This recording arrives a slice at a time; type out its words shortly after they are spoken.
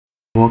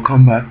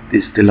Welcome back.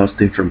 This is Taylor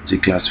from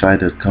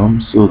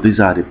Tclassified.com. So these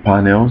are the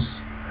panels.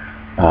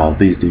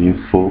 This is the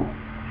info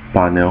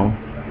panel.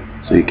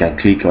 So you can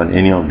click on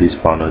any of these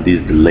panels.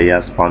 This is the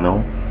layers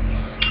panel.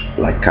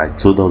 Like I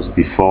told us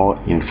before,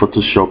 in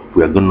Photoshop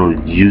we are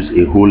going to use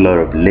a whole lot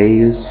of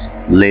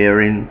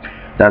layering.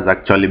 That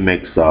actually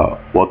makes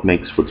what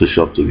makes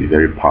Photoshop to be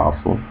very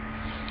powerful.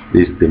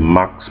 This is the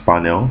marks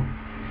panel.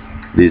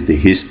 This is the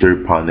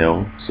history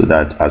panel, so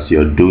that as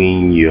you're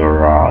doing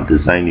your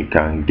design, you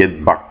can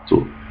get back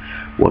to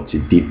what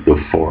you did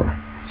before.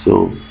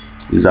 So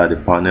these are the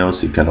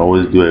panels. You can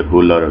always do a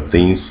whole lot of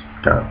things.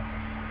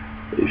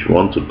 If you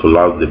want to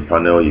collapse the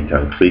panel, you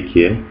can click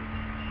here.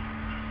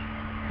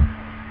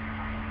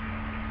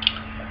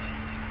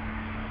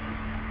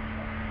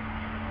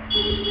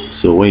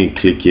 So when you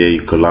click here,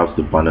 you collapse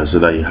the panel so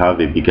that you have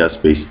a bigger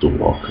space to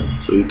work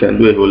on. So you can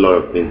do a whole lot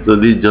of things. So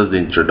this is just the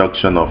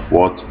introduction of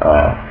what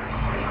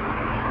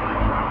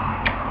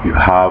you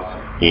have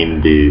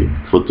in the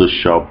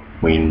Photoshop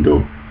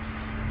window.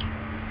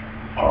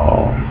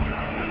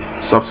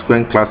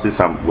 Subsequent classes,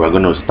 we're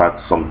going to start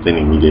something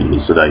immediately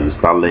so that you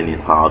start learning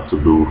how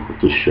to do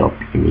Photoshop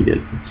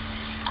immediately.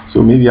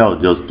 So maybe I'll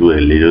just do a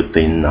little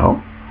thing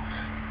now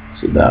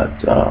so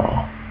that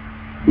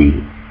we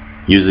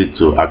use it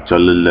to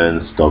actually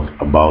learn stuff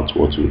about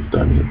what we've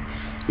done here.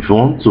 If you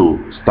want to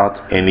start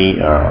any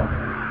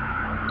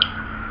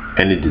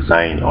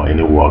design or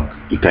any work,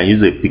 you can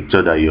use a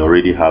picture that you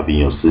already have in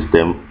your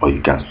system, or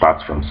you can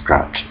start from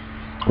scratch.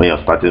 When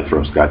you're starting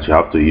from scratch, you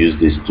have to use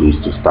these tools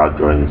to start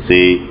drawing.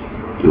 Say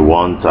you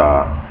want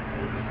a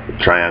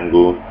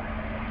triangle,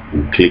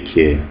 you click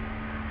here.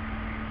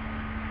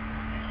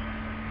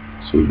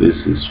 So this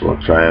is for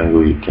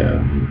triangle. You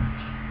can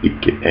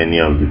pick any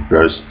of the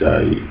brush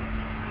that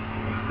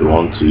you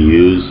want to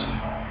use.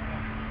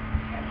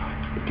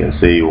 You can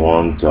say you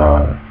want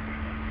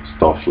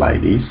stuff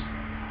like this.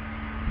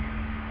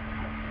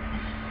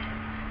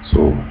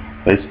 So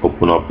let's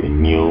open up a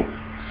new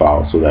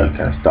file so that I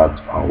can start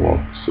our work.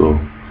 So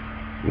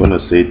I'm going to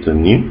say to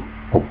new,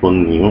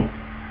 open new.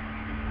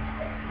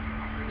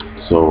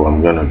 So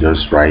I'm going to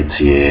just write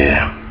here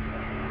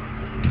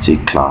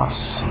Tclass.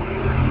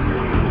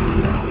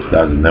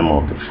 That's the name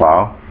of the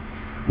file.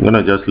 I'm going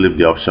to just leave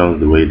the options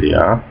the way they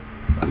are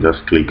and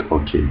just click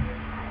OK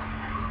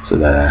so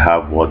that I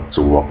have what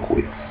to work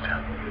with.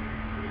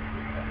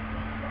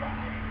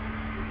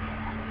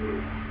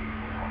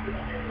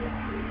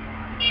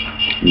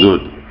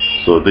 Good.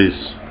 So this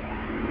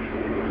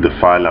the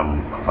file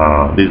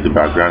this is the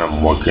background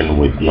I'm working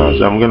with now.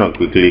 So I'm gonna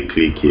quickly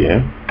click here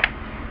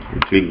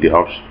and click the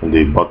option,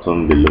 the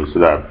button below, so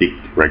that I pick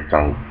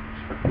rectangle.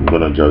 I'm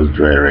gonna just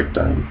draw a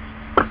rectangle.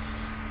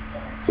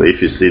 So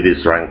if you see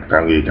this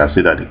rectangle, you can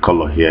see that the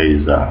color here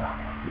is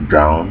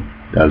brown.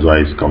 That's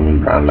why it's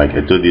coming brown. Like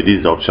I told you, this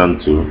is option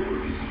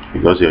 2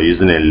 because you're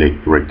using a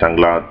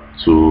rectangular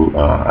tool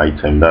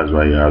item. That's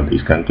why you have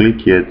this. You can click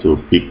here to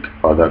pick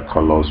other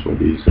colors for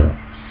this.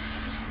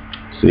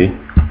 See,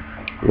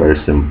 very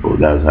simple.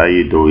 That's how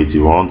you do it.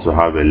 You want to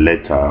have a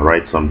letter,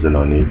 write something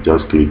on it,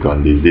 just click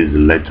on this. This is the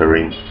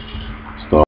lettering